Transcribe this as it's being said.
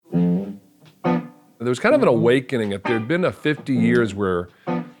There was kind of an awakening. If there'd been a 50 years where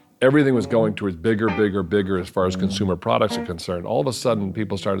everything was going towards bigger, bigger, bigger as far as consumer products are concerned, all of a sudden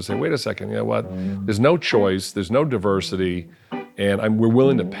people started to say, wait a second, you know what? There's no choice, there's no diversity, and we're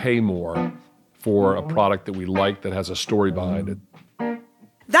willing to pay more for a product that we like that has a story behind it.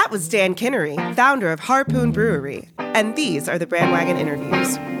 That was Dan Kenary, founder of Harpoon Brewery, and these are the Brandwagon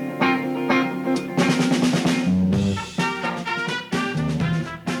interviews.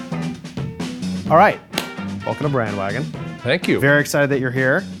 All right, welcome to Brandwagon. Thank you. Very excited that you're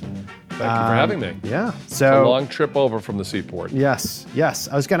here. Thank you for having me. Yeah. It's a long trip over from the seaport. Yes.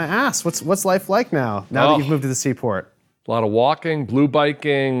 I was going to ask, what's life like now that you've moved to the seaport? A lot of walking, blue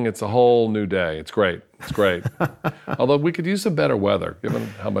biking. It's a whole new day. It's great. Although we could use some better weather, given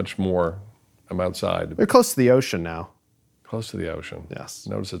how much more I'm outside. We're close to the ocean now. Close to the ocean. Yes.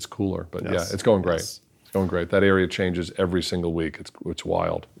 Notice it's cooler, but Yes. yeah, it's going great. Yes. It's going great. That area changes every single week. It's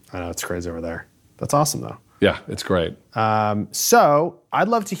wild. I know, it's crazy over there. That's awesome, though. Yeah, it's great. So I'd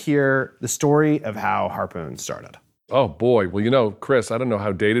love to hear the story of how Harpoon started. Oh, boy. Well, Chris, I don't know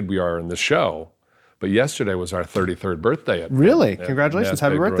how dated we are in this show, but yesterday was our 33rd birthday. Really? Congratulations.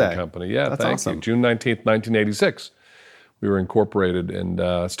 Happy birthday. Company. Yeah, That's thank awesome. you. June 19th, 1986. We were incorporated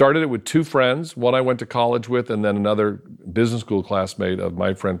and started it with two friends, one I went to college with, and then another business school classmate of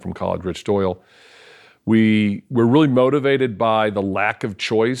my friend from college, Rich Doyle. We were really motivated by the lack of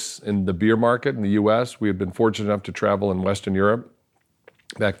choice in the beer market in the U.S. We had been fortunate enough to travel in Western Europe.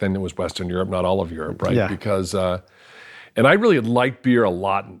 Back then it was Western Europe, not all of Europe, right? Yeah. Because, and I really had liked beer a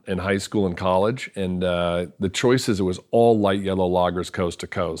lot in high school and college. And the choices, it was all light yellow lagers coast to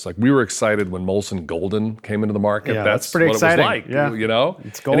coast. Like we were excited when Molson Golden came into the market. Yeah, that's pretty what exciting. It was like, Yeah.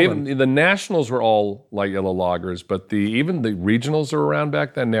 It's golden. And even the nationals were all light yellow lagers, but even the regionals are around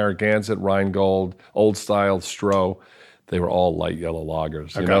back then, Narragansett, Rheingold, Old Style, Stroh, they were all light yellow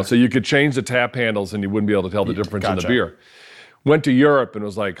lagers. Okay. So you could change the tap handles and you wouldn't be able to tell the difference in the beer. Went to Europe and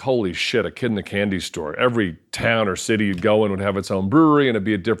was like, holy shit, a kid in a candy store. Every town or city you'd go in would have its own brewery and it'd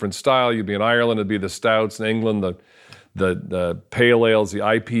be a different style. You'd be in Ireland, it'd be the stouts. In England, the pale ales, the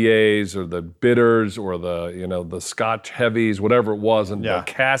IPAs or the bitters or the Scotch heavies, whatever it was, and the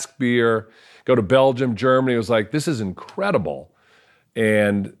cask beer. Go to Belgium, Germany. It was like, this is incredible.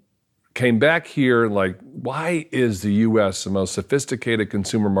 And came back here like, why is the U.S. the most sophisticated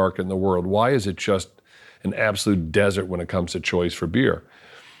consumer market in the world? Why is it just an absolute desert when it comes to choice for beer?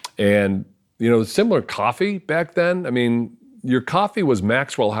 And, similar coffee back then, I mean, your coffee was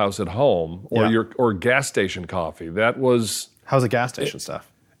Maxwell House at home or gas station coffee. That was... How's the gas station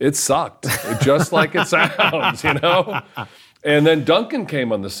stuff? It sucked, just like it sounds, And then Dunkin'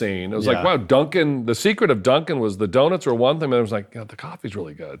 came on the scene. It was like, wow, Dunkin', the secret of Dunkin' was the donuts were one thing, and it was like, the coffee's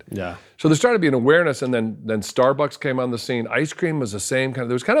really good. Yeah. So there started to be an awareness, and then Starbucks came on the scene. Ice cream was the same kind of,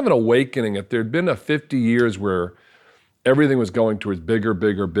 there was kind of an awakening. If there'd been a 50 years where everything was going towards bigger,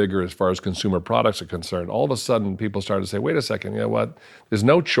 bigger, bigger as far as consumer products are concerned, all of a sudden people started to say, wait a second, you know what? There's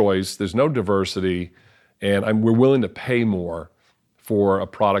no choice, there's no diversity, and we're willing to pay more for a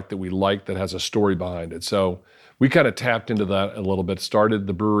product that we like that has a story behind it. So we kind of tapped into that a little bit, started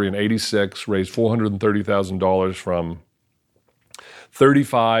the brewery in '86, raised $430,000 from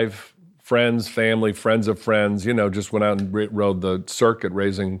 35 friends, family, friends of friends, just went out and rode the circuit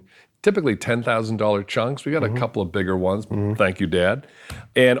raising typically $10,000 chunks. We got a couple of bigger ones, thank you, Dad,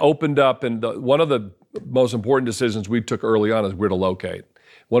 and opened up. And one of the most important decisions we took early on is where to locate.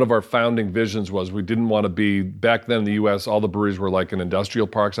 One of our founding visions was we didn't want to be, back then in the U.S., all the breweries were like in industrial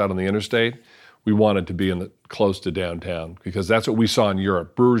parks out on the interstate. We wanted to be close to downtown because that's what we saw in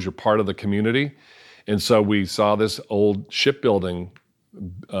Europe. Brewers are part of the community. And so we saw this old shipbuilding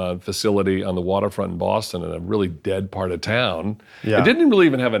facility on the waterfront in Boston in a really dead part of town. Yeah. It didn't really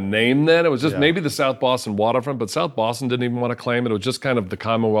even have a name then. It was just maybe the South Boston waterfront, but South Boston didn't even want to claim it. It was just kind of the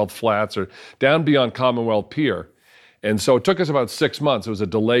Commonwealth Flats or down beyond Commonwealth Pier. And so it took us about 6 months. It was a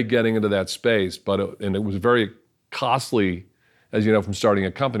delay getting into that space, it was very costly, as you know, from starting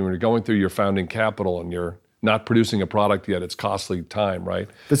a company. When you're going through your founding capital and you're not producing a product yet, it's costly time, right?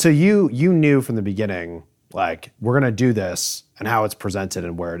 But so you knew from the beginning, like, we're going to do this, and how it's presented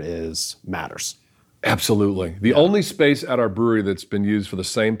and where it is matters. Absolutely. The only space at our brewery that's been used for the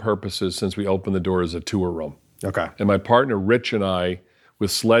same purposes since we opened the door is a tour room. Okay. And my partner, Rich, and I,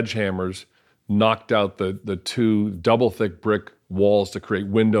 with sledgehammers, knocked out the two double-thick brick walls to create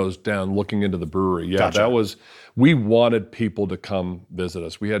windows down looking into the brewery. Yeah, Gotcha. We wanted people to come visit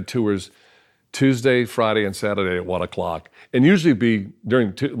us. We had tours Tuesday, Friday, and Saturday at 1 o'clock. And usually be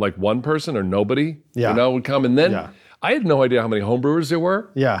during like one person or nobody, would come. And then I had no idea how many homebrewers there were.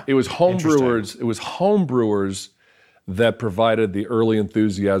 Yeah. It was homebrewers that provided the early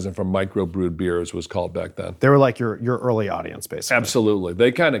enthusiasm for microbrewed beers, was called back then. They were like your early audience, basically. Absolutely.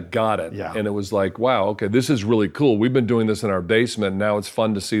 They kind of got it. Yeah. And it was like, wow, okay, this is really cool. We've been doing this in our basement. Now it's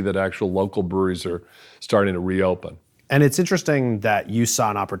fun to see that actual local breweries are starting to reopen. And it's interesting that you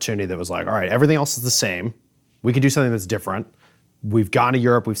saw an opportunity that was like, all right, everything else is the same. We could do something that's different. We've gone to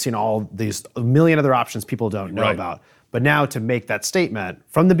Europe. We've seen all these a million other options people don't know about. But now to make that statement,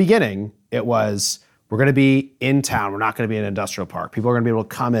 from the beginning, it was, we're going to be in town. We're not going to be in an industrial park. People are going to be able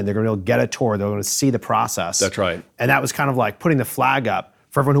to come in. They're going to be able to get a tour. They're going to see the process. That's right. And that was kind of like putting the flag up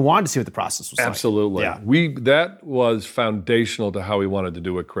for everyone who wanted to see what the process was Absolutely. like. Absolutely. That was foundational to how we wanted to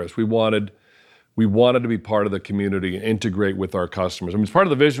do it, Chris. We wanted to be part of the community and integrate with our customers. I mean, part of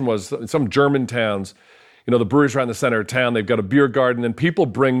the vision was in some German towns, the breweries right in the center of town, they've got a beer garden, and people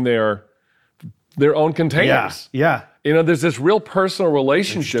bring their own containers. Yeah. There's this real personal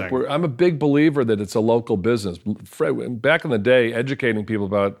relationship where I'm a big believer that it's a local business. Back in the day, educating people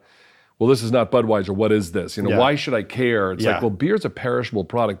about, well, this is not Budweiser. What is this? Why should I care? It's like, well, beer's a perishable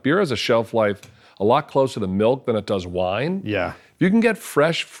product. Beer has a shelf life a lot closer to milk than it does wine. Yeah. If you can get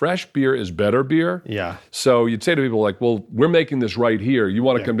fresh beer is better beer. Yeah. So you'd say to people like, well, we're making this right here. You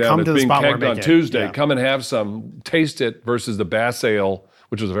want to come down, it's being kegged on Tuesday. Come and have some, taste it versus the Bass Ale,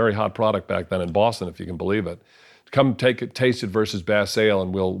 which was a very hot product back then in Boston, if you can believe it. Come taste it versus Bass Ale,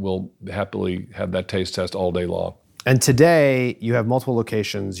 and we'll happily have that taste test all day long. And today, you have multiple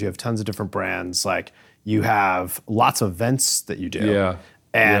locations. You have tons of different brands. Like, you have lots of events that you do. Yeah.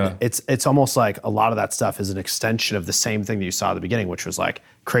 And it's almost like a lot of that stuff is an extension of the same thing that you saw at the beginning, which was like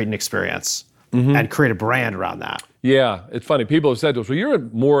create an experience and create a brand around that. Yeah, it's funny. People have said to us, well, you're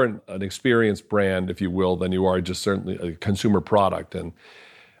more an experienced brand, if you will, than you are just certainly a consumer product. And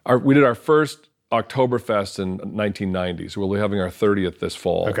we did our first Oktoberfest in 1990, so we'll be having our 30th this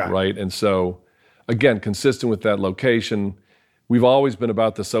fall, right? And so, again, consistent with that location, we've always been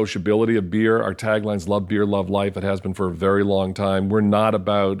about the sociability of beer. Our tagline's love beer, love life. It has been for a very long time. We're not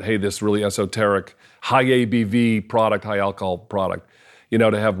about, hey, this really esoteric, high ABV product, high alcohol product,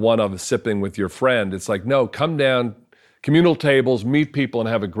 to have one of sipping with your friend. It's like, no, come down, communal tables, meet people, and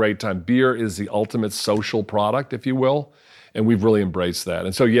have a great time. Beer is the ultimate social product, if you will. And we've really embraced that.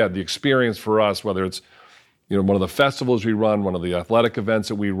 And so, the experience for us, whether it's one of the festivals we run, one of the athletic events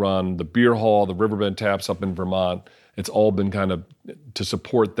that we run, the beer hall, the Riverbend Taps up in Vermont, it's all been kind of to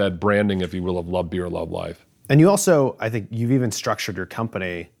support that branding, if you will, of love beer, love life. And you also, I think you've even structured your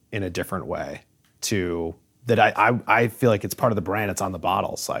company in a different way that I feel like it's part of the brand. It's on the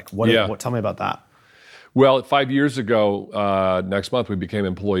bottles. Like, tell me about that. Well, 5 years ago, next month, we became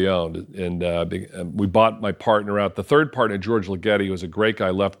employee-owned, and we bought my partner out. The third partner, George Ligeti, who was a great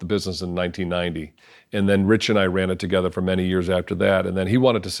guy, left the business in 1990. And then Rich and I ran it together for many years after that. And then he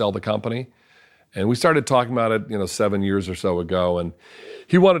wanted to sell the company. And we started talking about it, 7 years or so ago. And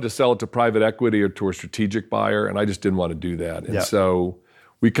he wanted to sell it to private equity or to a strategic buyer, and I just didn't want to do that. And so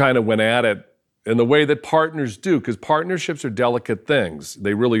we kind of went at it in the way that partners do, because partnerships are delicate things.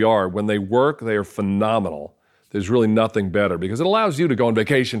 They really are. When they work, they are phenomenal. There's really nothing better, because it allows you to go on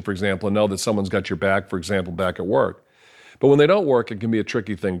vacation, for example, and know that someone's got your back, for example, back at work. But when they don't work, it can be a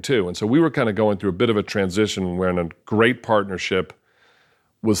tricky thing too. And so we were kind of going through a bit of a transition where a great partnership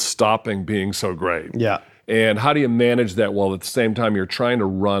was stopping being so great. Yeah. And how do you manage that while at the same time you're trying to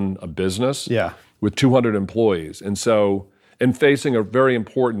run a business with 200 employees? And facing a very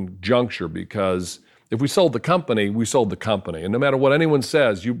important juncture, because if we sold the company, we sold the company. And no matter what anyone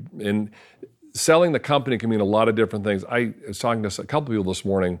says, selling the company can mean a lot of different things. I was talking to a couple people this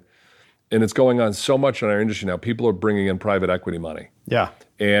morning, and it's going on so much in our industry now. People are bringing in private equity money. Yeah.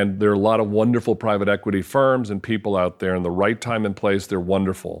 And there are a lot of wonderful private equity firms and people out there in the right time and place. They're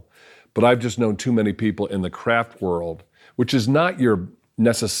wonderful. But I've just known too many people in the craft world, which is not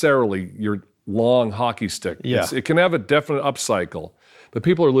necessarily your long hockey stick. Yeah. It can have a definite upcycle, but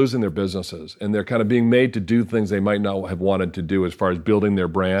people are losing their businesses, and they're kind of being made to do things they might not have wanted to do as far as building their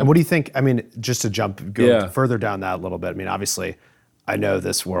brand. And what do you think, just to go further down that a little bit, obviously, I know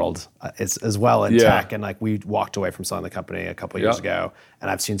this world is as well in tech, and we walked away from selling the company a couple of years ago, and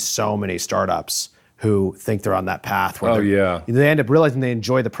I've seen so many startups who think they're on that path where they end up realizing they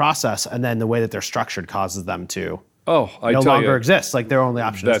enjoy the process, and then the way that they're structured causes them to no longer exist. Like, their only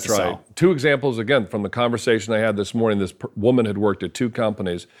option is to sell. That's right. Two examples, again, from the conversation I had this morning. This woman had worked at two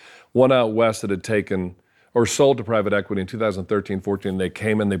companies, one out west that had taken or sold to private equity in 2013, 14. They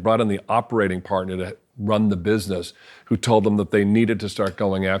came in, they brought in the operating partner to run the business, who told them that they needed to start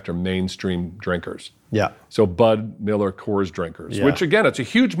going after mainstream drinkers. Yeah. So Bud, Miller, Coors drinkers, which again, it's a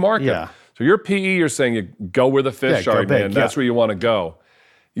huge market. Yeah. So you're PE, you're saying you go where the fish are, man. That's where you want to go.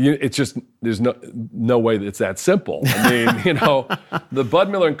 It's just there's no way that it's that simple. I mean, the Bud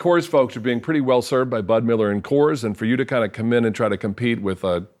Miller and Coors folks are being pretty well served by Bud Miller and Coors, and for you to kind of come in and try to compete with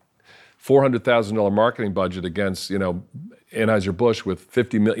a $400,000 marketing budget against, Anheuser-Busch with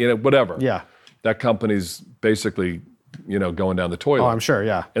 $50 million, whatever. Yeah. That company's basically, going down the toilet. Oh, I'm sure,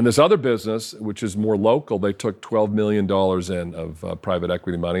 yeah. And this other business, which is more local, they took $12 million in of private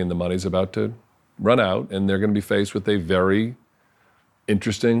equity money, and the money's about to run out, and they're going to be faced with a very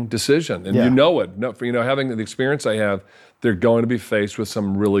interesting decision. And you know it. Having the experience I have, they're going to be faced with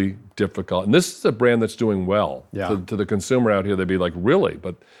some really difficult. And this is a brand that's doing well. Yeah. To the consumer out here, they'd be like, really?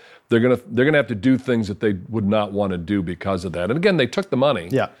 But they're gonna have to do things that they would not want to do because of that. And again, they took the money.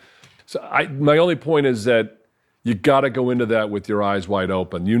 Yeah. So my only point is that you got to go into that with your eyes wide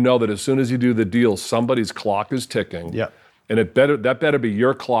open. You know that as soon as you do the deal, somebody's clock is ticking. Yeah. And that better be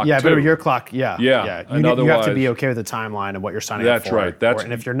your clock, Yeah, too. it better be your clock, yeah. Yeah. You have to be okay with the timeline and what you're signing up for. That's right.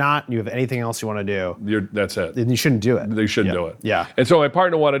 And if you're not, and you have anything else you want to do, that's it. then you shouldn't do it. They shouldn't do it. Yeah. And so my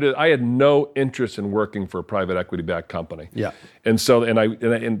partner wanted to. I had no interest in working for a private equity-backed company. Yeah. And so,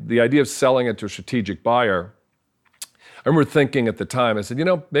 and the idea of selling it to a strategic buyer, I remember thinking at the time, I said,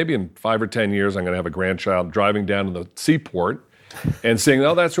 maybe in 5 or 10 years, I'm going to have a grandchild driving down to the seaport and saying,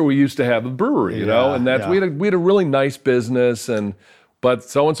 that's where we used to have a brewery, and that's we had a really nice business, but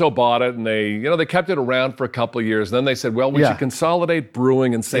so-and-so bought it, and they kept it around for a couple of years. And then they said, well, we should consolidate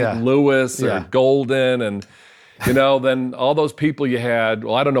brewing in St. Louis or Golden, and then all those people you had,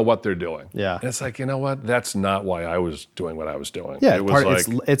 well, I don't know what they're doing. Yeah. And it's like, you know what? That's not why I was doing what I was doing. Yeah, it was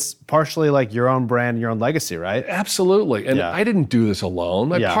it's partially like your own brand, your own legacy, right? Absolutely. And I didn't do this alone.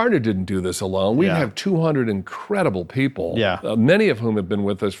 My partner didn't do this alone. We have 200 incredible people, many of whom have been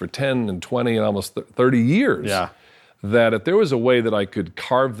with us for 10 and 20 and almost 30 years. Yeah. That if there was a way that I could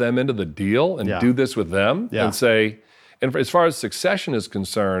carve them into the deal and do this with them and say, and as far as succession is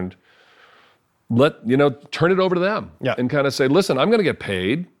concerned, turn it over to them and kind of say, listen, I'm going to get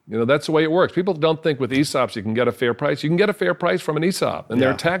paid. That's the way it works. People don't think with ESOPs you can get a fair price. You can get a fair price from an ESOP, and there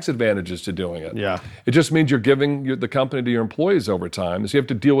are tax advantages to doing it. Yeah. It just means you're giving the company to your employees over time. So you have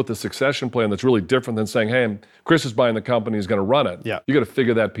to deal with the succession plan that's really different than saying, hey, Chris is buying the company, he's going to run it. Yeah. You got to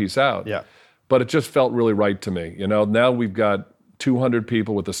figure that piece out. Yeah. But it just felt really right to me. Now we've got 200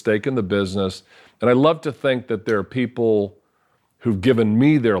 people with a stake in the business, and I love to think that there are people who've given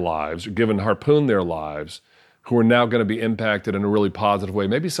me their lives, or given Harpoon their lives, who are now going to be impacted in a really positive way.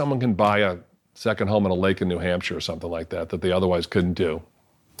 Maybe someone can buy a second home in a lake in New Hampshire or something like that they otherwise couldn't do.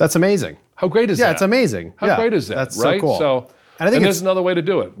 That's amazing. How great is that? Yeah, it's amazing. How great is that, That's right? so cool. So, and I think there's another way to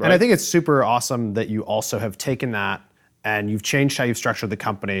do it, right? And I think it's super awesome that you also have taken that and you've changed how you've structured the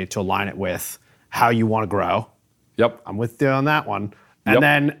company to align it with how you want to grow. Yep. I'm with you on that one. And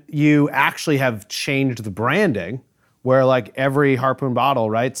then you actually have changed the branding where like every Harpoon bottle,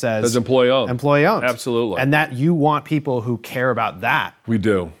 right, says employee owned. Employee owned. Absolutely. And that you want people who care about that. We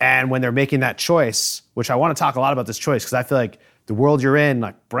do. And when they're making that choice, which I want to talk a lot about this choice because I feel like the world you're in,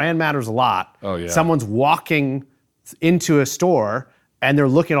 like brand matters a lot. Oh yeah. Someone's walking into a store and they're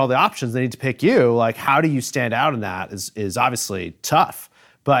looking at all the options, they need to pick you. Like how do you stand out in that is obviously tough.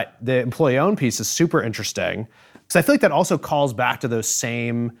 But the employee owned piece is super interesting. Because I feel like that also calls back to those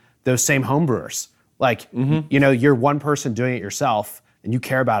same home brewers. Like, you're one person doing it yourself and you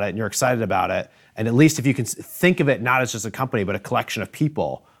care about it and you're excited about it. And at least if you can think of it not as just a company, but a collection of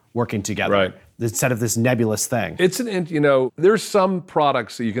people working together instead of this nebulous thing. There's some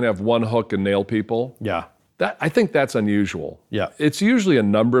products that you can have one hook and nail people. Yeah. I think that's unusual. Yeah. It's usually a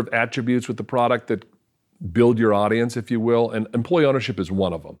number of attributes with the product that build your audience, if you will, and employee ownership is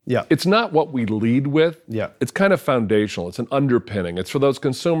one of them. Yeah. It's not what we lead with. Yeah. It's kind of foundational. It's an underpinning. It's for those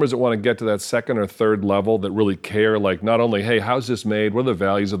consumers that want to get to that second or third level that really care, like not only, hey, how's this made? What are the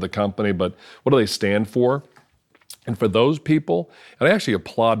values of the company? But what do they stand for? And for those people, and I actually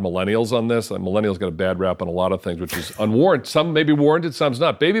applaud millennials on this. Millennials got a bad rap on a lot of things, which is unwarranted. Some may be warranted, some's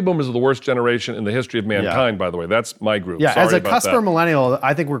not. Baby boomers are the worst generation in the history of mankind, by the way. That's my group. Yeah, Sorry as a about customer that. millennial,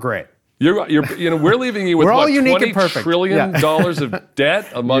 I think we're great. We're leaving you with We're all what, unique $20 and perfect. trillion of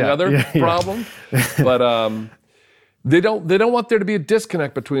debt, among other problems. But they don't want there to be a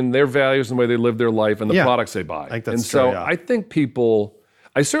disconnect between their values and the way they live their life and the products they buy. I think that's and so true, I think people,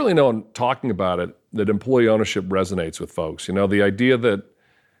 I certainly know in talking about it, that employee ownership resonates with folks. The idea that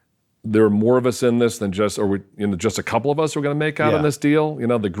there are more of us in this than just a couple of us are going to make out on this deal.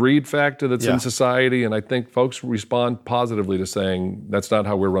 The greed factor that's in society, and I think folks respond positively to saying that's not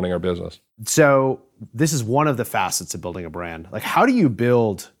how we're running our business. So this is one of the facets of building a brand. Like, how do you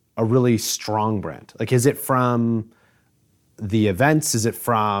build a really strong brand? Like, is it from the events? Is it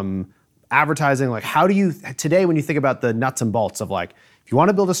from advertising? Like, how do you today when you think about the nuts and bolts of like, if you want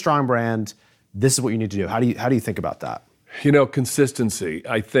to build a strong brand, this is what you need to do. How do you think about that? Consistency.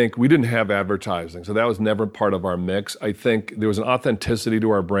 I think we didn't have advertising, so that was never part of our mix. I think there was an authenticity to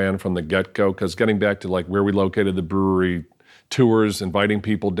our brand from the get-go, because getting back to like where we located the brewery, tours, inviting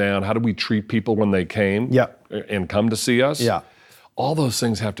people down, how do we treat people when they came and come to see us? Yeah. All those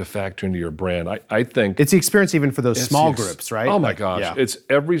things have to factor into your brand. I think it's the experience even for those small groups, right? Oh my gosh. It's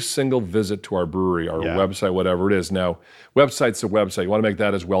every single visit to our brewery, our website, whatever it is. Now, website's a website. You want to make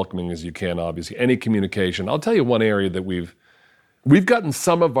that as welcoming as you can, obviously. Any communication. I'll tell you one area that we've gotten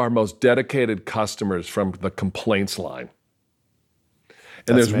some of our most dedicated customers from the complaints line.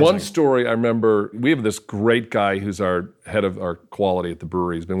 And there's amazing. One story I remember. We have this great guy who's our head of our quality at the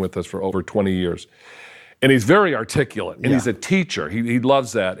brewery. He's been with us for over 20 years. And he's very articulate, and he's a teacher. He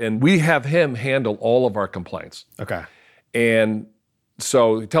loves that. And we have him handle all of our complaints. Okay. And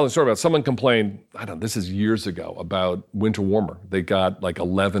so telling a story about someone complained, I don't know, this is years ago, about winter warmer. They got like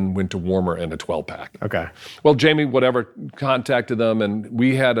 11 winter warmer in a 12-pack. Okay. Well, Jamie, whatever, contacted them, and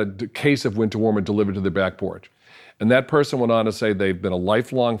we had a case of winter warmer delivered to their back porch. And that person went on to say they've been a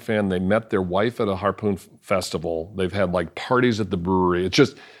lifelong fan. They met their wife at a Harpoon festival. They've had like parties at the brewery. It's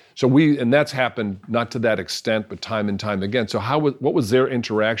just... and that's happened not to that extent, but time and time again. So what was their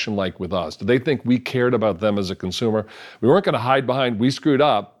interaction like with us? Did they think we cared about them as a consumer? We weren't going to hide behind, we screwed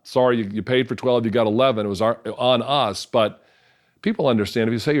up. Sorry, you paid for 12, you got 11. It was on us. But people understand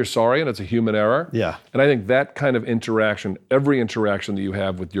if you say you're sorry and it's a human error. Yeah. And I think that kind of interaction, every interaction that you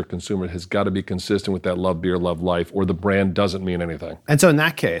have with your consumer has got to be consistent with that love beer, love life, or the brand doesn't mean anything. And so in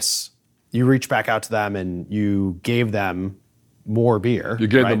that case, you reach back out to them and you gave them more beer. You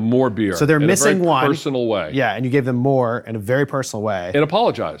gave them more beer. So they're missing in a very one. personal way. Yeah, and you gave them more in a very personal way. And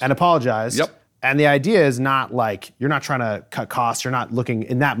apologized. Yep. And the idea is not like, you're not trying to cut costs. You're not looking,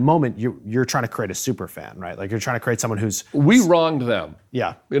 in that moment, you're trying to create a super fan, right? Like you're trying to create someone who's... We wronged them.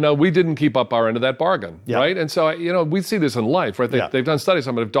 Yeah. We didn't keep up our end of that bargain, right? And so, we see this in life, right? They've done studies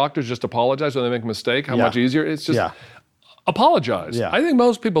on it. If doctors just apologize when they make a mistake, how much easier? It's just... Apologize. Yeah. I think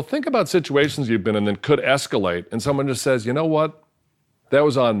most people think about situations you've been in that could escalate, and someone just says, you know what? That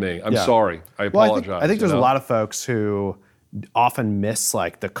was on me. I'm sorry. I apologize. Well, I think there's a lot of folks who often miss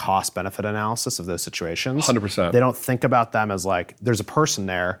like the cost benefit analysis of those situations. 100%. They don't think about them as like, there's a person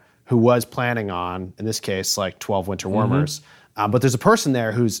there who was planning on, in this case, like 12 winter warmers. But there's a person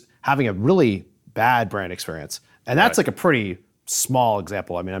there who's having a really bad brand experience. And that's like a pretty small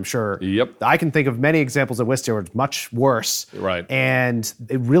example. I mean, I'm sure I can think of many examples of whiskey where it's much worse. Right. And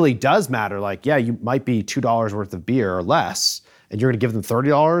it really does matter. Like, you might be $2 worth of beer or less, and you're going to give them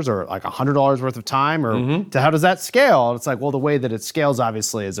 $30 or like $100 worth of time, or how does that scale? It's like, well, the way that it scales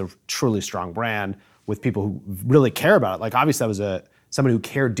obviously is a truly strong brand with people who really care about it. Like obviously that was somebody who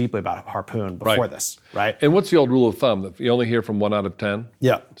cared deeply about Harpoon before this, right? And what's the old rule of thumb? That you only hear from 1 out of 10?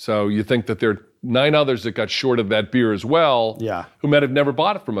 Yeah. So you think that there are 9 others that got short of that beer as well, who might have never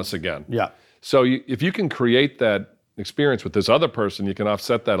bought it from us again. Yeah. So if you can create that experience with this other person, you can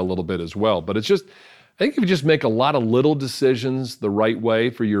offset that a little bit as well. But it's just, I think if you just make a lot of little decisions the right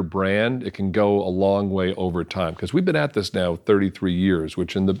way for your brand, it can go a long way over time. Because we've been at this now 33 years,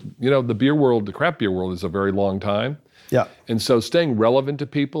 which in the beer world, the craft beer world, is a very long time. Yeah. And so staying relevant to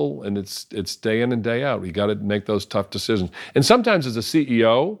people, and it's day in and day out. You got to make those tough decisions. And sometimes as a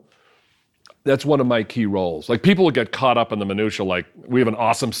CEO, that's one of my key roles. Like people will get caught up in the minutia, like we have an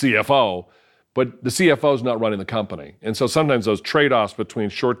awesome CFO, but the CFO is not running the company. And so sometimes those trade-offs between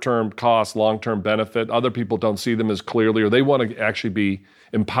short-term cost, long-term benefit, other people don't see them as clearly, or they want to actually be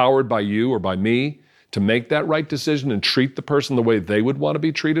empowered by you or by me to make that right decision and treat the person the way they would want to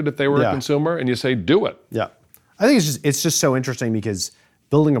be treated if they were a consumer. And you say, do it. Yeah. I think it's just so interesting because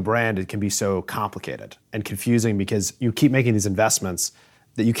building a brand, it can be so complicated and confusing because you keep making these investments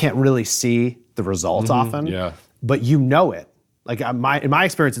that you can't really see the results often, but you know it. Like in my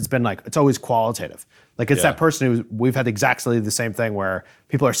experience, it's been like, it's always qualitative. Like it's that person we've had exactly the same thing where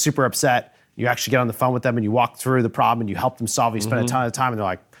people are super upset. You actually get on the phone with them and you walk through the problem and you help them solve it. You spend a ton of time and they're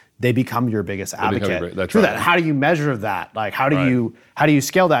like, they become your biggest advocate. That's through right. that. How do you measure that? Like how do you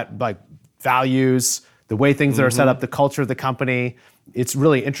scale that? Like values, the way things are set up, the culture of the company. It's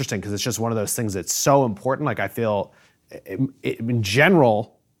really interesting because it's just one of those things that's so important. Like I feel in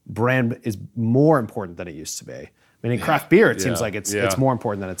general, brand is more important than it used to be. I mean, in craft beer, it seems like it's more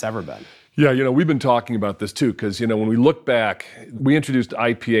important than it's ever been. Yeah, we've been talking about this too, because, when we look back, we introduced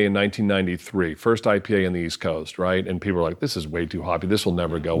IPA in 1993, first IPA in the East Coast, right? And people were like, this is way too hoppy, this will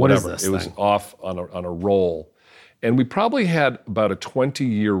never go, what whatever. Is this it was thing? off on a roll. And we probably had about a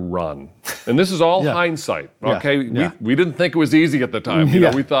 20-year run. And this is all hindsight, okay? We didn't think it was easy at the time.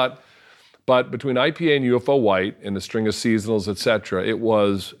 We thought, But between IPA and UFO White and the string of seasonals, et cetera, it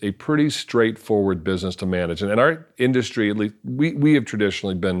was a pretty straightforward business to manage. And in our industry, at least, we have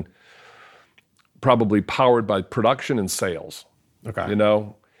traditionally been probably powered by production and sales. Okay.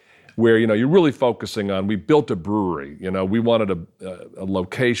 Where, you're really focusing on, we built a brewery, we wanted a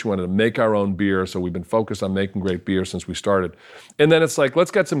location, wanted to make our own beer, so we've been focused on making great beer since we started. And then it's like,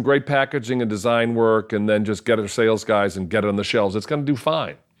 let's get some great packaging and design work and then just get our sales guys and get it on the shelves. It's going to do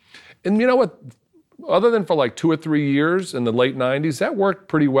fine. And you know what? Other than for like 2 or 3 years in the late 90s, that worked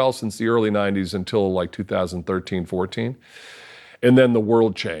pretty well since the early 90s until like 2013, 14. And then the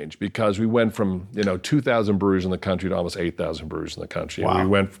world changed because we went from 2,000 breweries in the country to almost 8,000 breweries in the country. Wow. And we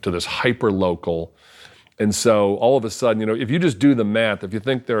went to this hyper local, and so all of a sudden, if you just do the math, if you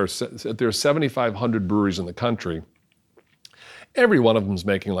think there are 7,500 breweries in the country, every one of them is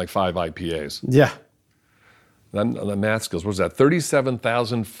making like 5 IPAs. Yeah. Then the math skills, what was that?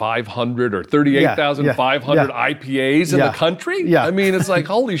 37,500 or 38,500 IPAs in the country? Yeah. I mean, it's like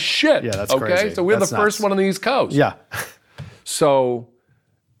holy shit. Yeah, that's crazy. Okay, so we're the first one on the East Coast. Yeah. So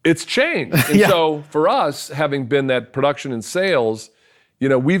it's changed. And so for us, having been that production and sales,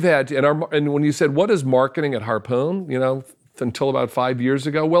 we've had to, and when you said, what is marketing at Harpoon, until about 5 years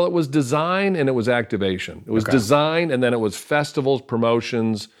ago, well, it was design and it was activation. It was design and then it was festivals,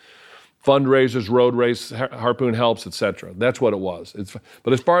 promotions, fundraisers, road race, Harpoon Helps, et cetera. That's what it was.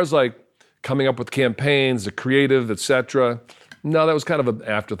 But as far as like coming up with campaigns, the creative, et cetera, no, that was kind of an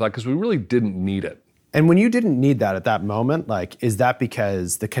afterthought because we really didn't need it. And when you didn't need that at that moment, like, is that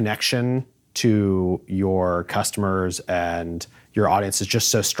because the connection to your customers and your audience is just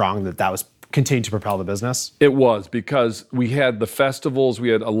so strong that was continuing to propel the business? It was, because we had the festivals, we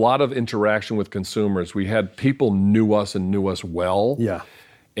had a lot of interaction with consumers. We had people knew us and knew us well. Yeah.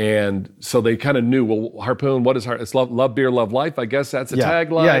 And so they kind of knew, well, Harpoon, what is it's love beer, love life. I guess that's a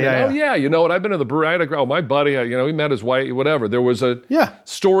tagline. Yeah. Oh yeah, you know what? I've been to the brewery. I had my buddy, he met his wife, whatever. There was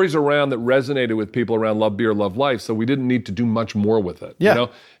stories around that resonated with people around love beer, love life. So we didn't need to do much more with it. Yeah.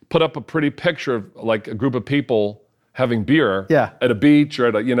 Put up a pretty picture of like a group of people having beer at a beach or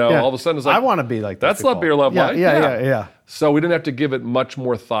at all of a sudden it's like, I want to be like that. That's love beer, love life. Yeah. So we didn't have to give it much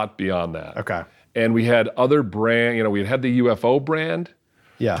more thought beyond that. Okay. And we had other brand, we had the UFO brand.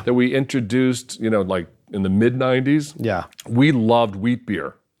 Yeah. That we introduced, like in the mid-90s. Yeah. We loved wheat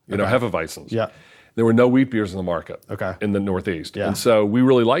beer, Hefeweizens. Yeah. There were no wheat beers in the market in the Northeast. Yeah. And so we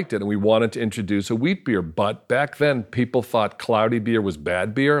really liked it, and we wanted to introduce a wheat beer. But back then, people thought cloudy beer was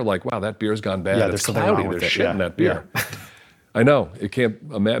bad beer. Like, wow, that beer's gone bad. Yeah, it's there's cloudy. There's shit in that beer. Yeah. I know. It can't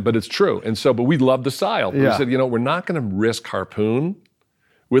imagine, but it's true. And so, but we loved the style. We said, we're not going to risk Harpoon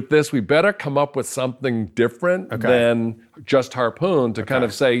with this. We better come up with something different than just Harpoon to kind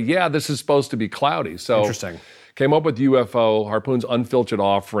of say, this is supposed to be cloudy. So interesting. Came up with UFO, Harpoon's unfiltered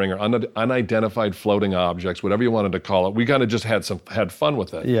offering, or unidentified floating objects, whatever you wanted to call it. We kind of just had fun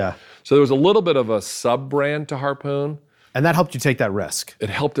with it. Yeah. So there was a little bit of a sub-brand to Harpoon. And that helped you take that risk. It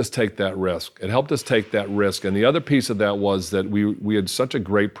helped us take that risk. And the other piece of that was that we had such a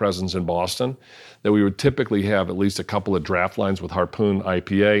great presence in Boston that we would typically have at least a couple of draft lines with Harpoon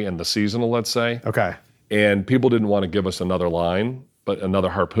IPA and the seasonal, let's say. Okay. And people didn't want to give us another line, but another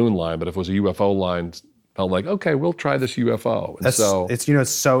Harpoon line. But if it was a UFO line, felt like, okay, we'll try this UFO. And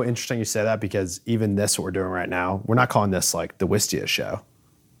it's so interesting you say that, because even this, what we're doing right now, we're not calling this like the Wistia show.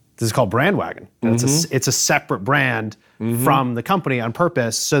 This is called Brandwagon. And it's a separate brand from the company on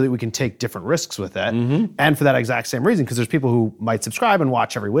purpose so that we can take different risks with it. And for that exact same reason, because there's people who might subscribe and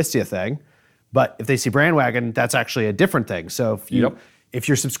watch every Wistia thing, but if they see Brandwagon, that's actually a different thing. So if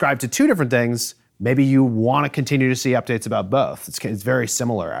you're subscribed to two different things, maybe you want to continue to see updates about both. It's very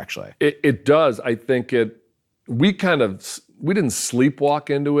similar, actually. It does. I think we didn't sleepwalk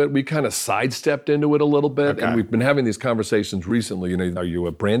into it. We kind of sidestepped into it a little bit. Okay. And we've been having these conversations recently. Are you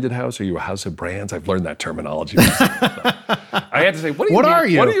a branded house? Are you a house of brands? I've learned that terminology. I had to say, what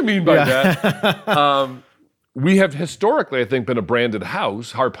do you mean by that? We have historically, I think, been a branded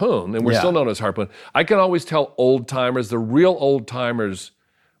house, Harpoon, and we're still known as Harpoon. I can always tell old timers, the real old timers,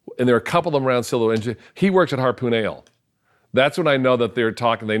 and there are a couple of them around Silo. He works at Harpoon Ale. That's when I know that they're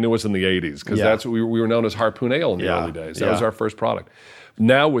talking. They knew us in the 80s, because that's what we were known as Harpoon Ale in the early days. That was our first product.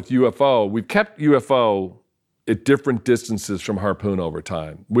 Now with UFO, we've kept UFO at different distances from Harpoon over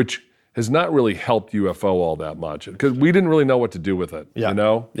time, which has not really helped UFO all that much, because we didn't really know what to do with it. Yeah.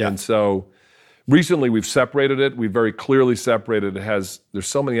 And so recently we've separated it. We very clearly separated it. There's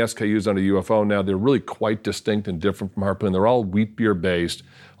so many SKUs under UFO now. They're really quite distinct and different from Harpoon. They're all wheat beer based.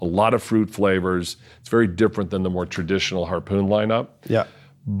 A lot of fruit flavors. It's very different than the more traditional Harpoon lineup. Yeah.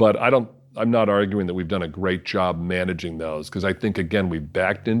 But I'm not arguing that we've done a great job managing those, because I think, again, we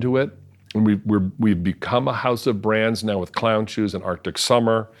backed into it And we've become a house of brands now with Clown Shoes and Arctic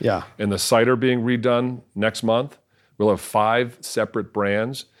Summer. Yeah. And the cider being redone next month. We'll have 5 separate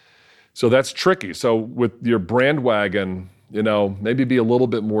brands. So that's tricky. So with your brand wagon, maybe be a little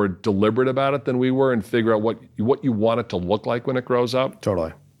bit more deliberate about it than we were and figure out what you want it to look like when it grows up.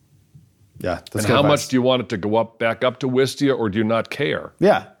 Totally. Yeah. And how much do you want it to go back up to Wistia, or do you not care?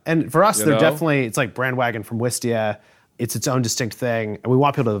 Yeah. And for us, it's like brand wagon from Wistia. It's its own distinct thing. And we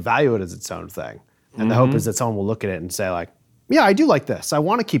want people to value it as its own thing. And the hope is that someone will look at it and say like, yeah, I do like this. I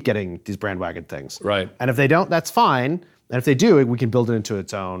want to keep getting these brand wagon things. Right. And if they don't, that's fine. And if they do, we can build it into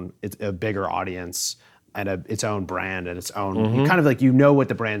a bigger audience and its own brand and its own, you kind of like, what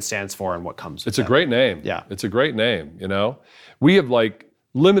the brand stands for and what comes with it. It's a great name. Yeah. It's a great name, We have like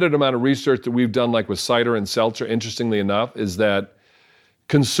limited amount of research that we've done like with cider and seltzer, interestingly enough, is that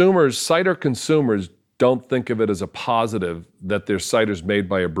cider consumers don't think of it as a positive that their cider's made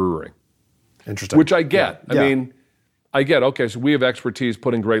by a brewery. Interesting. Which I get. I mean, I get, okay, so we have expertise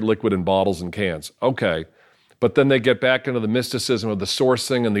putting great liquid in bottles and cans. Okay. But then they get back into the mysticism of the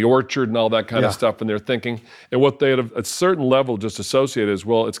sourcing and the orchard and all that kind of stuff, and they're thinking, and what they at a certain level just associate is,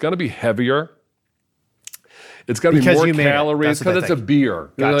 well, it's going to be heavier. It's going to be more calories because it's a beer.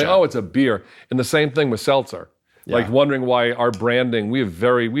 Gotcha. They're like, oh, it's a beer. And the same thing with seltzer. Yeah. Like wondering why our branding, we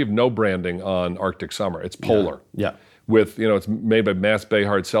have no branding on Arctic Summer. It's Polar. Yeah. With, it's made by Mass Bay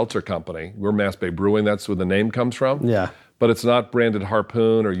Hard Seltzer Company. We're Mass Bay Brewing, that's where the name comes from. Yeah. But it's not branded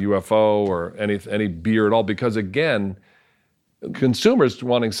Harpoon or UFO or any beer at all, because again, consumers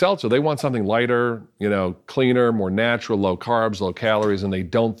wanting seltzer, they want something lighter, cleaner, more natural, low carbs, low calories, and they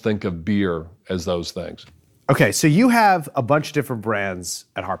don't think of beer as those things. Okay, so you have a bunch of different brands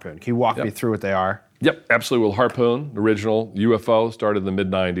at Harpoon. Can you walk me through what they are? Yep, absolutely. Well, Harpoon, original, UFO, started in the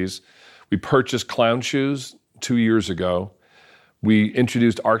mid-90s. We purchased Clown Shoes 2 years ago. We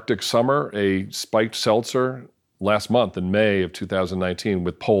introduced Arctic Summer, a spiked seltzer, last month in May of 2019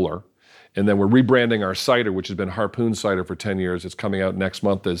 with Polar. And then we're rebranding our cider, which has been Harpoon Cider for 10 years. It's coming out next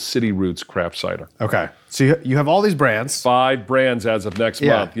month as City Roots Craft Cider. Okay, so you have all these brands. 5 brands as of next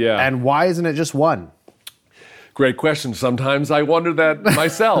month, yeah. And why isn't it just one? Great question. Sometimes I wonder that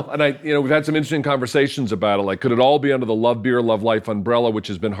myself. And we've had some interesting conversations about it. Like, could it all be under the Love Beer, Love Life umbrella, which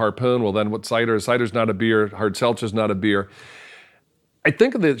has been Harpoon? Well, then what cider? Cider's not a beer. Hard seltzer's not a beer. I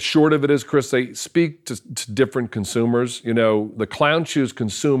think the short of it is, Chris, they speak to different consumers. The Clown Shoes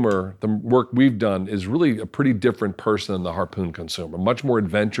consumer, the work we've done, is really a pretty different person than the Harpoon consumer. Much more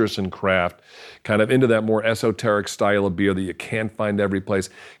adventurous in craft, kind of into that more esoteric style of beer that you can't find every place.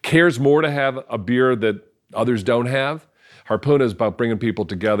 Cares more to have a beer that others don't have. Harpoon is about bringing people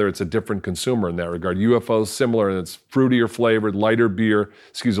together. It's a different consumer in that regard. UFO is similar, and it's fruitier flavored, lighter beer,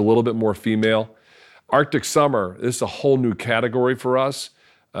 skews a little bit more female. Arctic Summer, this is a whole new category for us.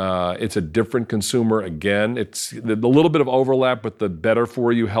 It's a different consumer again. It's a little bit of overlap with the better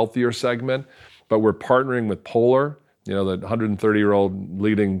for you, healthier segment, but we're partnering with Polar, the 130-year-old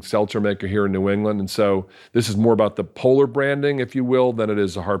leading seltzer maker here in New England. And so this is more about the Polar branding, if you will, than it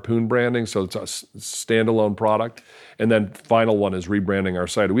is a Harpoon branding. So it's a standalone product. And then final one is rebranding our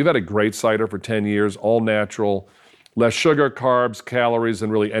cider. We've had a great cider for 10 years, all natural, less sugar, carbs, calories than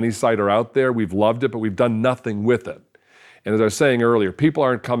really any cider out there. We've loved it, but we've done nothing with it. And as I was saying earlier, people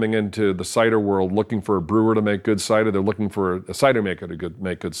aren't coming into the cider world looking for a brewer to make good cider. They're looking for a cider maker to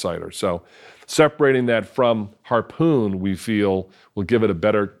make good cider. So separating that from Harpoon, we feel, will give it a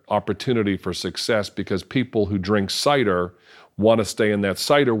better opportunity for success, because people who drink cider want to stay in that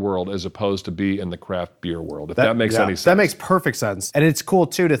cider world as opposed to be in the craft beer world, if that makes any sense. That makes perfect sense. And it's cool,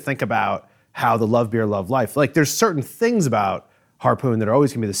 too, to think about how the Love Beer, Love Life, like there's certain things about Harpoon that are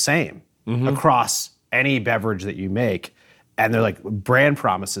always going to be the same across any beverage that you make. And they're like brand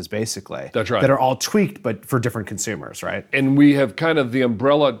promises, basically. That's right. That are all tweaked, but for different consumers, right? And we have kind of the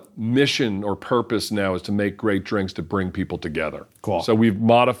umbrella mission or purpose now is to make great drinks to bring people together. Cool. So we've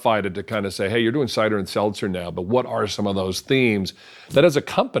modified it to kind of say, hey, you're doing cider and seltzer now, but what are some of those themes that as a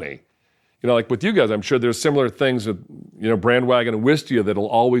company, like with you guys, I'm sure there's similar things with, Brand Wagon and Wistia that'll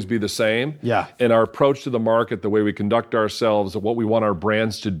always be the same. Yeah. And our approach to the market, the way we conduct ourselves, what we want our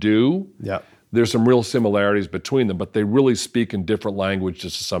brands to do. Yeah. There's some real similarities between them, but they really speak in different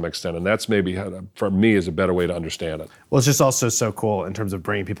languages to some extent. And that's maybe, for me, is a better way to understand it. Well, it's just also so cool in terms of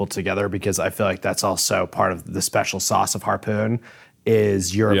bringing people together, because I feel like that's also part of the special sauce of Harpoon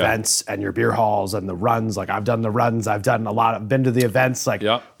is your events and your beer halls and the runs. Like I've done the runs, I've been to the events. Like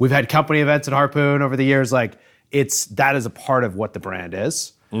we've had company events at Harpoon over the years. Like that is a part of what the brand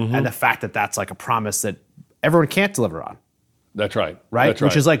is. And the fact that that's like a promise that everyone can't deliver on. That's right. Right? That's right.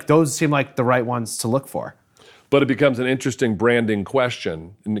 Which is like, those seem like the right ones to look for. But it becomes an interesting branding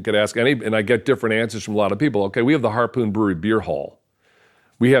question. And you could ask and I get different answers from a lot of people. Okay, we have the Harpoon Brewery Beer Hall.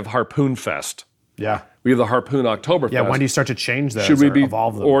 We have Harpoon Fest. Yeah. We have the Harpoon Oktoberfest. Yeah, when do you start to change those or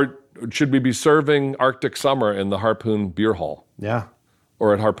evolve them? Or should we be serving Arctic Summer in the Harpoon Beer Hall? Yeah.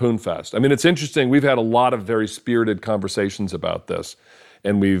 Or at Harpoon Fest? I mean, it's interesting. We've had a lot of very spirited conversations about this,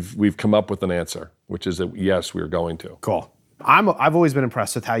 and we've come up with an answer, which is that yes, we're going to. Cool. I've always been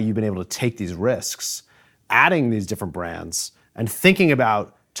impressed with how you've been able to take these risks, adding these different brands, and thinking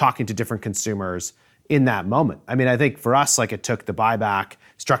about talking to different consumers in that moment. I mean, I think for us, like it took the buyback,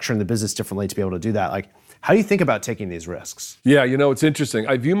 structuring the business differently to be able to do that. Like, how do you think about taking these risks? Yeah, it's interesting.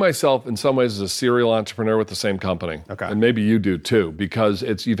 I view myself in some ways as a serial entrepreneur with the same company. Okay. And maybe you do too, because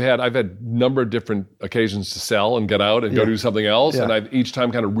I've had a number of different occasions to sell and get out and go do something else. Yeah. And I've each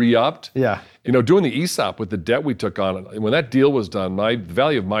time kind of re-upped. Yeah. Doing the ESOP with the debt we took on, when that deal was done, the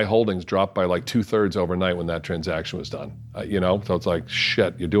value of my holdings dropped by like 2/3 overnight when that transaction was done. So it's like,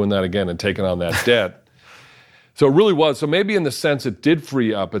 shit, you're doing that again and taking on that debt. So it really was. So maybe in the sense it did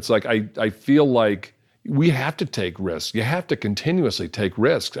free up, it's like I feel like we have to take risks. You have to continuously take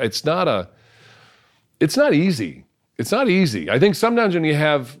risks. It's not easy. It's not easy. I think sometimes when you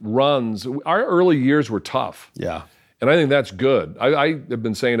have runs, our early years were tough. Yeah. And I think that's good. I have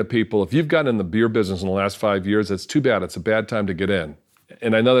been saying to people, if you've gotten in the beer business in the last 5 years, it's too bad. It's a bad time to get in.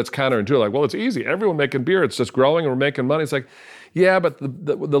 And I know that's counterintuitive. Like, well, it's easy. Everyone making beer. It's just growing and we're making money. It's like, yeah, but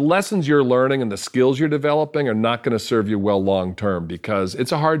the lessons you're learning and the skills you're developing are not going to serve you well long term because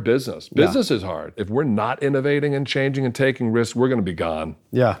it's a hard business. Business is hard. If we're not innovating and changing and taking risks, we're going to be gone.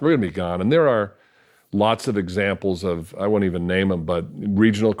 Yeah. We're going to be gone. And there are lots of examples of, I won't even name them, but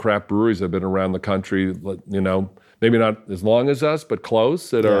regional craft breweries that have been around the country, maybe not as long as us, but close,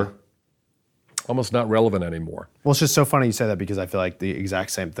 that are almost not relevant anymore. Well, it's just so funny you say that because I feel like the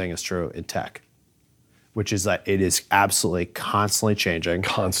exact same thing is true in tech, which is that it is absolutely constantly changing.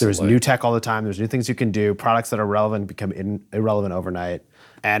 Constantly. There's new tech all the time. There's new things you can do. Products that are relevant become irrelevant overnight.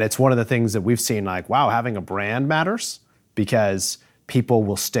 And it's one of the things that we've seen, like, wow, having a brand matters because people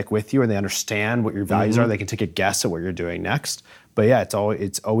will stick with you and they understand what your values are. They can take a guess at what you're doing next. But yeah,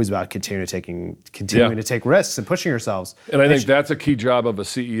 it's always about continuing to take risks and pushing yourselves. And I think that's a key job of a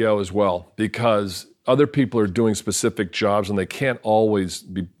CEO as well, because other people are doing specific jobs and they can't always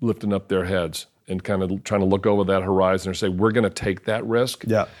be lifting up their heads and kind of trying to look over that horizon and say, we're going to take that risk.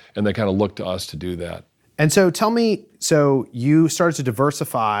 Yeah. And they kind of look to us to do that. And so tell me, so you started to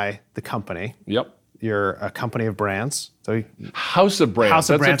diversify the company. Yep. You're a company of brands. So House of Brands.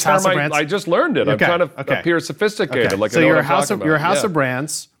 That's a term I just learned it. Okay. I'm trying to appear sophisticated. Like so I know you're what I'm talking about. You're a house of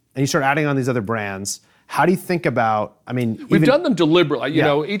brands, and you start adding on these other brands. How do you think about? I mean, we've done them deliberately. You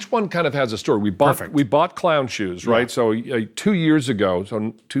know, each one kind of has a story. We bought Clown Shoes, right? Yeah. So 2 years ago, so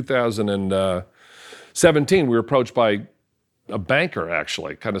in 2017, we were approached by a banker,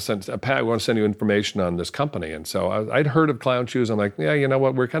 actually, kind of sent, Pat, we want to send you information on this company. And so I'd heard of Clown Shoes. I'm like, yeah, you know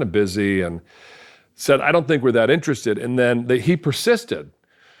what? We're kind of busy, and said, I don't think we're that interested. And then he persisted.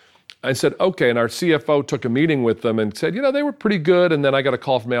 I said, okay. And our CFO took a meeting with them and said, they were pretty good. And then I got a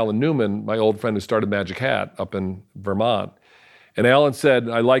call from Alan Newman, my old friend who started Magic Hat up in Vermont. And Alan said,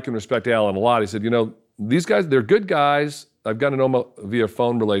 I like and respect Alan a lot. He said, these guys, they're good guys. I've gotten to know them via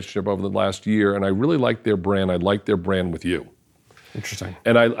phone relationship over the last year, and I really like their brand. I like their brand with you. Interesting.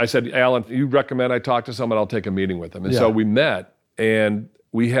 And I said, Alan, you recommend I talk to someone, I'll take a meeting with them. And so we met, and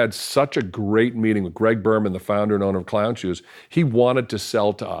we had such a great meeting with Greg Berman, the founder and owner of Clown Shoes. He wanted to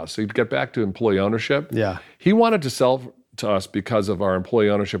sell to us. So to get back to employee ownership, he wanted to sell to us because of our employee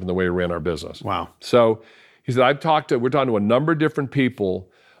ownership and the way we ran our business. Wow. So he said, we're talking to a number of different people,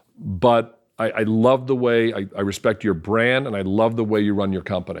 but I love the way, I respect your brand, and I love the way you run your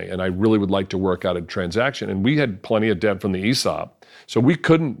company, and I really would like to work out a transaction. And we had plenty of debt from the ESOP, so we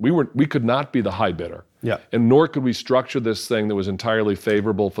could not be the high bidder. Yeah. And nor could we structure this thing that was entirely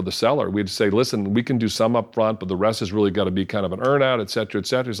favorable for the seller. We'd say, listen, we can do some up front, but the rest has really got to be kind of an earn out, et cetera, et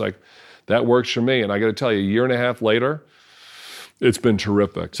cetera. It's like, that works for me. And I got to tell you, a year and a half later, it's been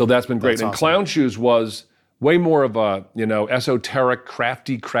terrific. So that's been great. That's and awesome. Clown Shoes was way more of a, esoteric,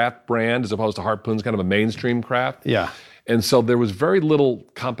 crafty craft brand as opposed to Harpoon's kind of a mainstream craft. Yeah. And so there was very little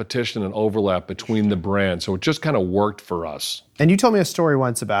competition and overlap between the brands. So it just kind of worked for us. And you told me a story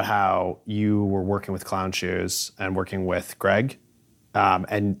once about how you were working with Clown Shoes and working with Greg,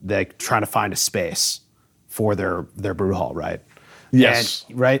 and they trying to find a space for their brew hall, right? Yes.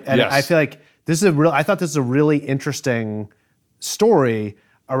 And, right? And yes. I feel like I thought this is a really interesting story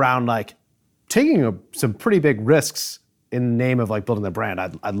around like taking some pretty big risks in the name of like building the brand,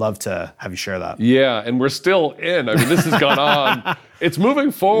 I'd love to have you share that. Yeah, and we're still in. I mean, this has gone on. It's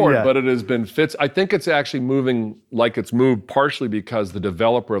moving forward, but it has been I think it's actually moving like it's moved partially because the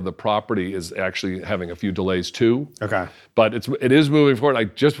developer of the property is actually having a few delays too. Okay. But it is moving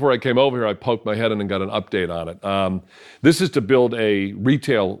forward. Just before I came over here, I poked my head in and got an update on it. This is to build a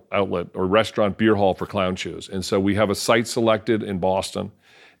retail outlet or restaurant beer hall for Clown Shoes. And so we have a site selected in Boston,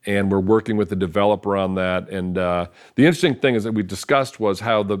 and we're working with the developer on that. And the interesting thing is that we discussed was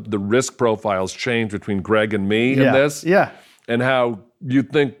how the risk profiles change between Greg and me in this. Yeah. And how you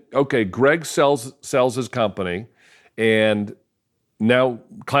think, okay, Greg sells his company, and now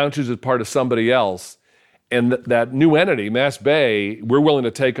Clown Shoes is part of somebody else. And that new entity, Mass Bay, we're willing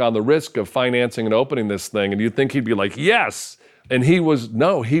to take on the risk of financing and opening this thing. And you'd think he'd be like, yes. And he was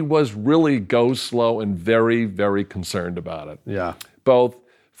really go slow and very, very concerned about it. Yeah. Both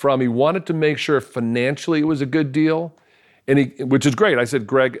from he wanted to make sure financially it was a good deal, which is great. I said,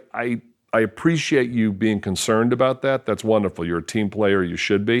 Greg, I appreciate you being concerned about that. That's wonderful. You're a team player. You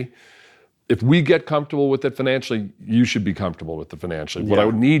should be. If we get comfortable with it financially, you should be comfortable with it financially. What I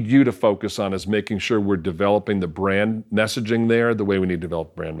would need you to focus on is making sure we're developing the brand messaging there the way we need to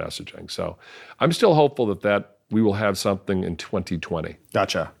develop brand messaging. So I'm still hopeful that we will have something in 2020.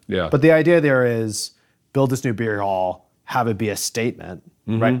 Gotcha. Yeah. But the idea there is build this new beer hall, have it be a statement,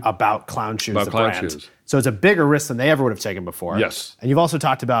 right, about Clown Shoes, the brand. Shoes. So it's a bigger risk than they ever would have taken before. Yes. And you've also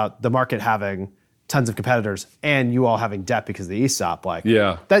talked about the market having tons of competitors and you all having debt because of the ESOP.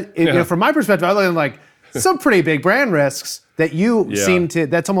 From my perspective, I look at like some pretty big brand risks that you seem to,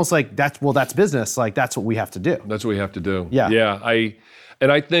 that's almost like, that's business. Like that's what we have to do. That's what we have to do. Yeah. Yeah.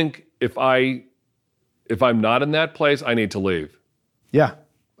 I think if I'm not in that place, I need to leave. Yeah.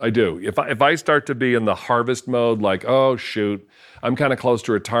 I do. If I start to be in the harvest mode, like, oh shoot, I'm kind of close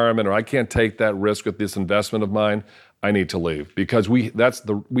to retirement, or I can't take that risk with this investment of mine, I need to leave because we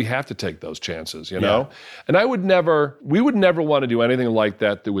have to take those chances, you know? And we would never want to do anything like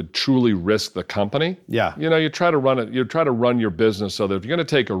that would truly risk the company. Yeah. You know, you try to run your business so that if you're going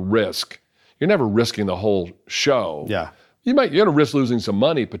to take a risk, you're never risking the whole show. Yeah. You're going to risk losing some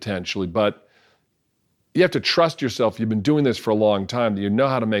money potentially, but you have to trust yourself. You've been doing this for a long time. You know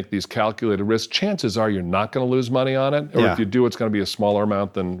how to make these calculated risks. Chances are you're not going to lose money on it. Or if you do, it's going to be a smaller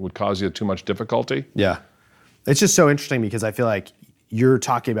amount than would cause you too much difficulty. Yeah. It's just so interesting because I feel like you're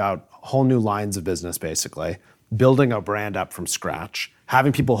talking about whole new lines of business, basically, building a brand up from scratch,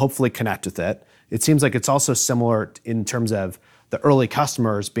 having people hopefully connect with it. It seems like it's also similar in terms of the early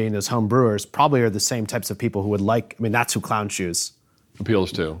customers being those home brewers probably are the same types of people who would that's who Clown Shoes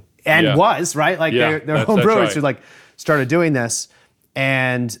appeals to. And was, right? Like they're home brewers who like started doing this.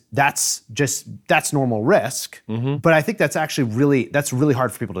 And that's normal risk. Mm-hmm. But I think that's actually really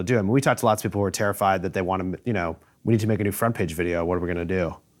hard for people to do. I mean, we talked to lots of people who are terrified that they want to, we need to make a new front page video. What are we going to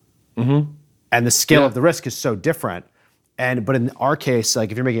do? Mm-hmm. And the scale of the risk is so different. But in our case,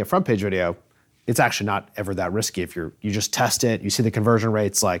 like if you're making a front page video, it's actually not ever that risky. If you just test it, you see the conversion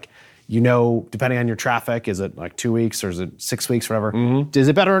rates, like, depending on your traffic, is it like 2 weeks or is it 6 weeks, whatever? Mm-hmm. Is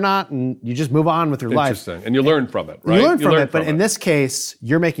it better or not? And you just move on with your life. Interesting. And you learn from it, right? You learn from it. But in this case,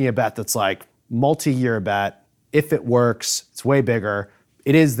 you're making a bet that's like multi-year bet. If it works, it's way bigger.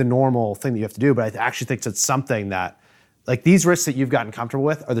 It is the normal thing that you have to do. But I actually think it's something that, like these risks that you've gotten comfortable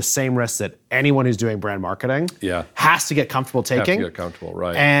with are the same risks that anyone who's doing brand marketing has to get comfortable taking. Have to get comfortable,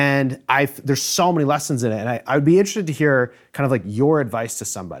 right. And there's so many lessons in it. And I would be interested to hear kind of like your advice to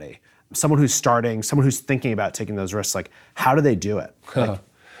somebody. Someone who's starting, someone who's thinking about taking those risks, like how do they do it? Like,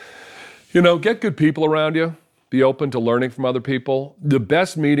 get good people around you. Be open to learning from other people. The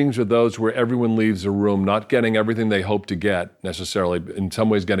best meetings are those where everyone leaves a room not getting everything they hope to get necessarily, in some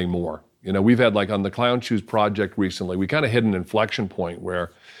ways getting more. We've had like on the Clown Shoes project recently, we kind of hit an inflection point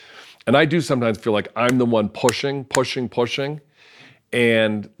where, and I do sometimes feel like I'm the one pushing.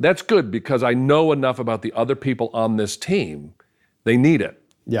 And that's good because I know enough about the other people on this team. They need it.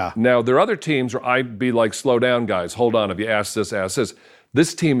 Yeah. Now, there are other teams where I'd be like, slow down, guys. Hold on. If you ask this, ask this.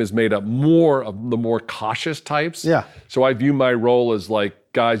 This team is made up more of the more cautious types. Yeah. So I view my role as like,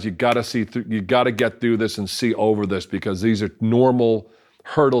 guys, you got to get through this and see over this because these are normal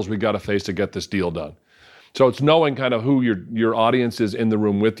hurdles we got to face to get this deal done. So it's knowing kind of who your audience is in the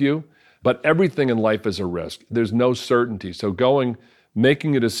room with you. But everything in life is a risk. There's no certainty. So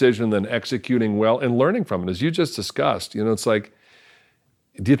making a decision, then executing well and learning from it, as you just discussed. It's like,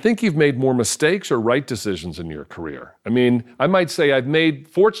 do you think you've made more mistakes or right decisions in your career? I mean, I might say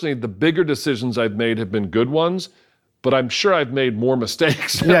fortunately, the bigger decisions I've made have been good ones, but I'm sure I've made more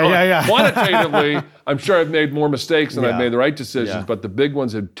mistakes. Yeah. Quantitatively, I'm sure I've made more mistakes than I've made the right decisions, but the big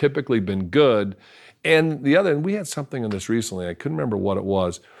ones have typically been good. And and we had something on this recently, I couldn't remember what it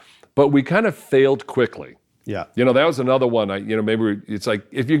was, but we kind of failed quickly. Yeah. That was another one. It's like,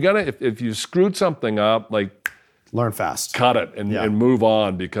 if you screwed something up, like, learn fast. Cut it and move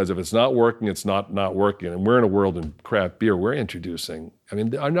on, because if it's not working, it's not working. And we're in a world in craft beer, we're introducing,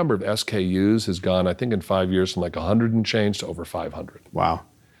 our number of SKUs has gone, I think in 5 years, from like 100 and change to over 500. Wow.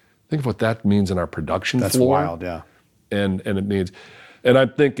 Think of what that means in our production floor. That's wild, yeah. And it means, and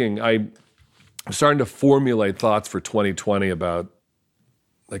I'm thinking, I'm starting to formulate thoughts for 2020 about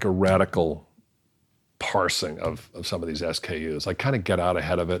like a radical parsing of some of these SKUs. Like, kind of get out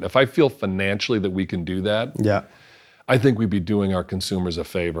ahead of it. If I feel financially that we can do that, I think we'd be doing our consumers a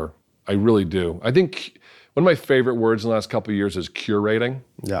favor. I really do. I think one of my favorite words in the last couple of years is curating.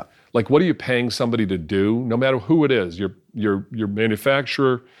 Yeah. Like, what are you paying somebody to do? No matter who it is, your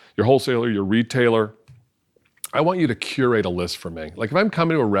manufacturer, your wholesaler, your retailer. I want you to curate a list for me. Like, if I'm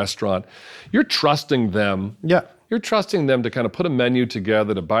coming to a restaurant, you're trusting them. Yeah. You're trusting them to kind of put a menu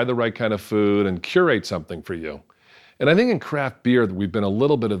together, to buy the right kind of food and curate something for you. And I think in craft beer, we've been a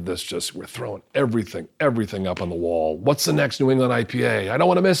little bit of this, just we're throwing everything up on the wall. What's the next New England IPA? I don't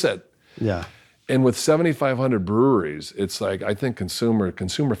want to miss it. Yeah. And with 7,500 breweries, it's like, I think consumer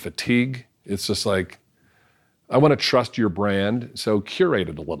fatigue, it's just like, I want to trust your brand, so curate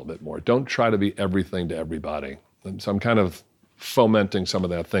it a little bit more. Don't try to be everything to everybody. And so I'm kind of fomenting some of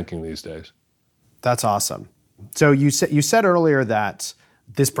that thinking these days. That's awesome. So you said earlier that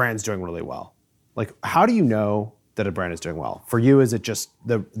this brand's doing really well. Like, how do you know that a brand is doing well? For you, is it just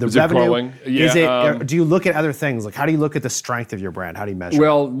the is revenue? It growing? Yeah, do you look at other things? Like, how do you look at the strength of your brand? How do you measure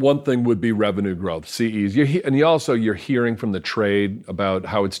Well, one thing would be revenue growth, CEs. You're hearing from the trade about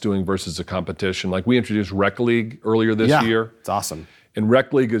how it's doing versus the competition. Like, we introduced Rec League earlier this year. It's awesome. And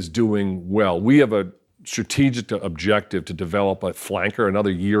Rec League is doing well. We have a strategic objective to develop a flanker, another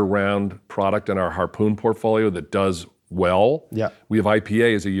year-round product in our Harpoon portfolio that does well. Yeah. We have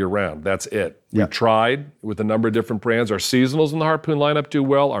IPA as a year-round. That's it. Yeah. We've tried with a number of different brands. Our seasonals in the Harpoon lineup do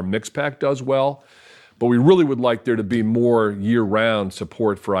well. Our mix pack does well. But we really would like there to be more year-round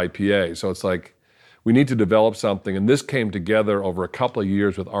support for IPA. So it's like, we need to develop something. And this came together over a couple of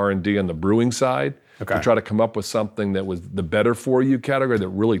years with R&D on the brewing side to try to come up with something that was the better for you category that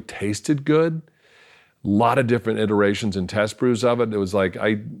really tasted good. A lot of different iterations and test brews of it. It was like,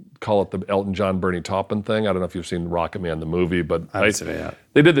 I call it the Elton John, Bernie Taupin thing. I don't know if you've seen Rocket Man, the movie, but I haven't seen it yet.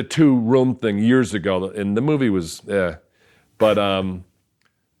 They did the 2-room thing years ago, and the movie was, But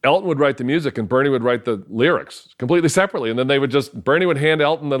Elton would write the music and Bernie would write the lyrics completely separately. And then Bernie would hand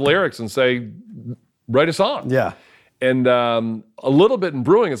Elton the lyrics and say, write a song. Yeah. And a little bit in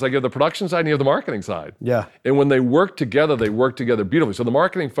brewing, it's like you have the production side and you have the marketing side. Yeah. And when they work together beautifully. So the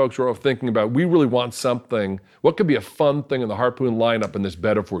marketing folks were thinking about, we really want something, what could be a fun thing in the Harpoon lineup in this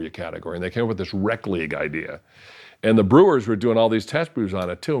better for you category? And they came up with this Rec League idea. And the brewers were doing all these test brews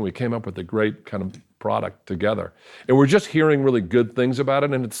on it too, and we came up with a great kind of product together. And we're just hearing really good things about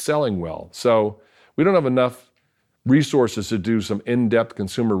it, and it's selling well. So we don't have enough resources to do some in-depth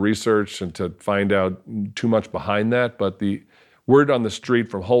consumer research and to find out too much behind that, but the word on the street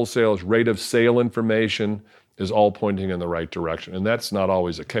from wholesalers, rate of sale information is all pointing in the right direction. And that's not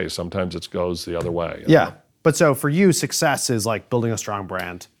always the case. Sometimes it goes the other way. Yeah. But so for you, success is like building a strong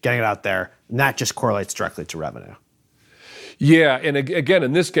brand, getting it out there, and that just correlates directly to revenue. Yeah, and again,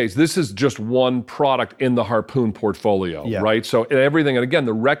 in this case, this is just one product in the Harpoon portfolio, right? So everything, and again,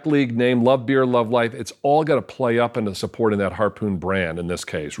 the Rec League name, Love Beer, Love Life, it's all got to play up into supporting that Harpoon brand in this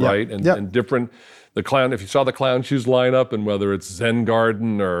case, right? And different, if you saw the Clown Shoes lineup, and whether it's Zen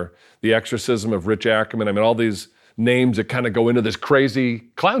Garden or The Exorcism of Rich Ackerman, all these names that kind of go into this crazy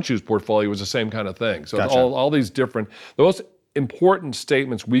Clown Shoes portfolio was the same kind of thing. So it's all these different, the most important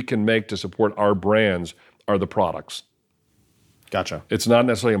statements we can make to support our brands are the products. Gotcha. It's not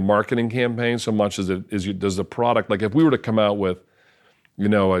necessarily a marketing campaign so much as it is does the product. Like if we were to come out with,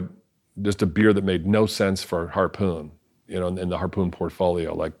 just a beer that made no sense for Harpoon, in the Harpoon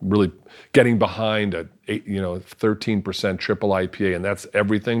portfolio, like really getting behind a 13% triple IPA, and that's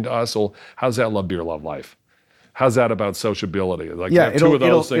everything to us. Well, how's that Love Beer, Love Life? How's that about sociability? Like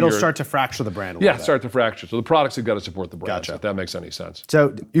it'll start to fracture the brand a little bit. Start to fracture. So the products have got to support the brand, if that makes any sense.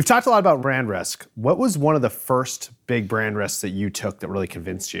 So you've talked a lot about brand risk. What was one of the first big brand risks that you took that really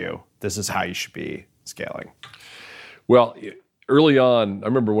convinced you this is how you should be scaling? Well, early on, I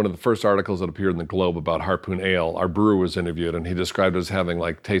remember one of the first articles that appeared in the Globe about Harpoon Ale. Our brewer was interviewed, and he described it as having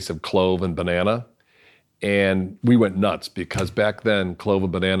like taste of clove and banana. And we went nuts because back then, clove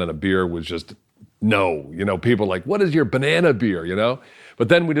and banana in a beer was just people like, what is your banana beer, But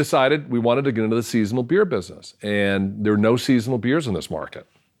then we decided we wanted to get into the seasonal beer business. And there are no seasonal beers in this market.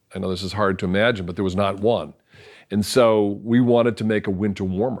 I know this is hard to imagine, but there was not one. And so we wanted to make a winter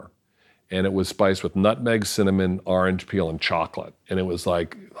warmer. And it was spiced with nutmeg, cinnamon, orange peel, and chocolate. And it was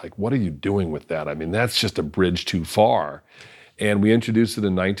like, what are you doing with that? I mean, that's just a bridge too far. And we introduced it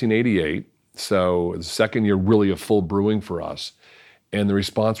in 1988. So the second year really of full brewing for us. And the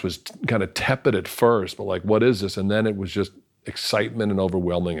response was kind of tepid at first, but like, what is this? And then it was just excitement and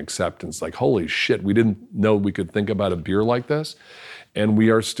overwhelming acceptance. Like, holy shit, we didn't know we could think about a beer like this. And we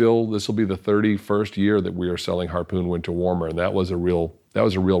are still, this will be the 31st year that we are selling Harpoon Winter Warmer. And that was a real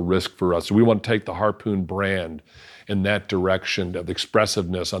risk for us. So we want to take the Harpoon brand in that direction of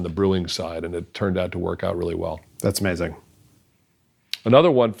expressiveness on the brewing side. And it turned out to work out really well. That's amazing.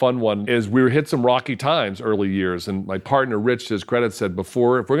 Another fun one, is we hit some rocky times early years. And my partner, Rich, to his credit, said, if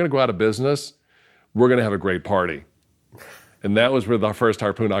we're going to go out of business, we're going to have a great party. And that was where the first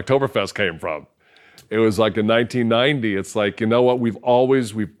Harpoon Oktoberfest came from. It was like in 1990. It's like, you know what?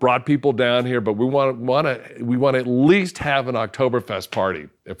 We've brought people down here, but we want to at least have an Oktoberfest party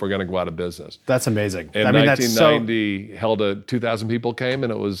if we're going to go out of business. That's amazing. And 1990 held 2,000 people came,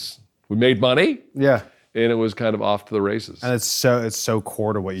 and we made money. Yeah. And it was kind of off to the races. And it's so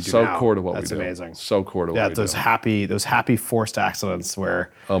core to what you do so now. Core to what we do. That's amazing. So core to what we do. Yeah, those happy forced accidents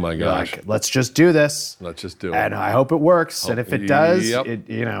where, oh my gosh, like, let's just do this. Let's just do it. And I hope it works. And if it does, it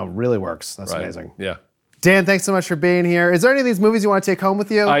really works. That's amazing. Yeah. Dan, thanks so much for being here. Is there any of these movies you want to take home with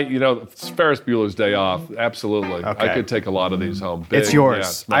you? Ferris Bueller's Day Off, absolutely. Okay. I could take a lot of these home. It's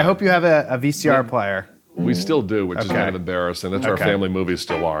yours. I hope you have a VCR player. We still do, which is kind of embarrassing. That's where our family movies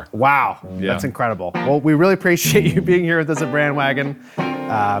still are. Wow, that's incredible. Well, we really appreciate you being here with us at Brandwagon.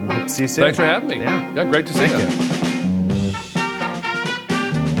 Hope to see you soon. Thanks for having me. Yeah, great to see you.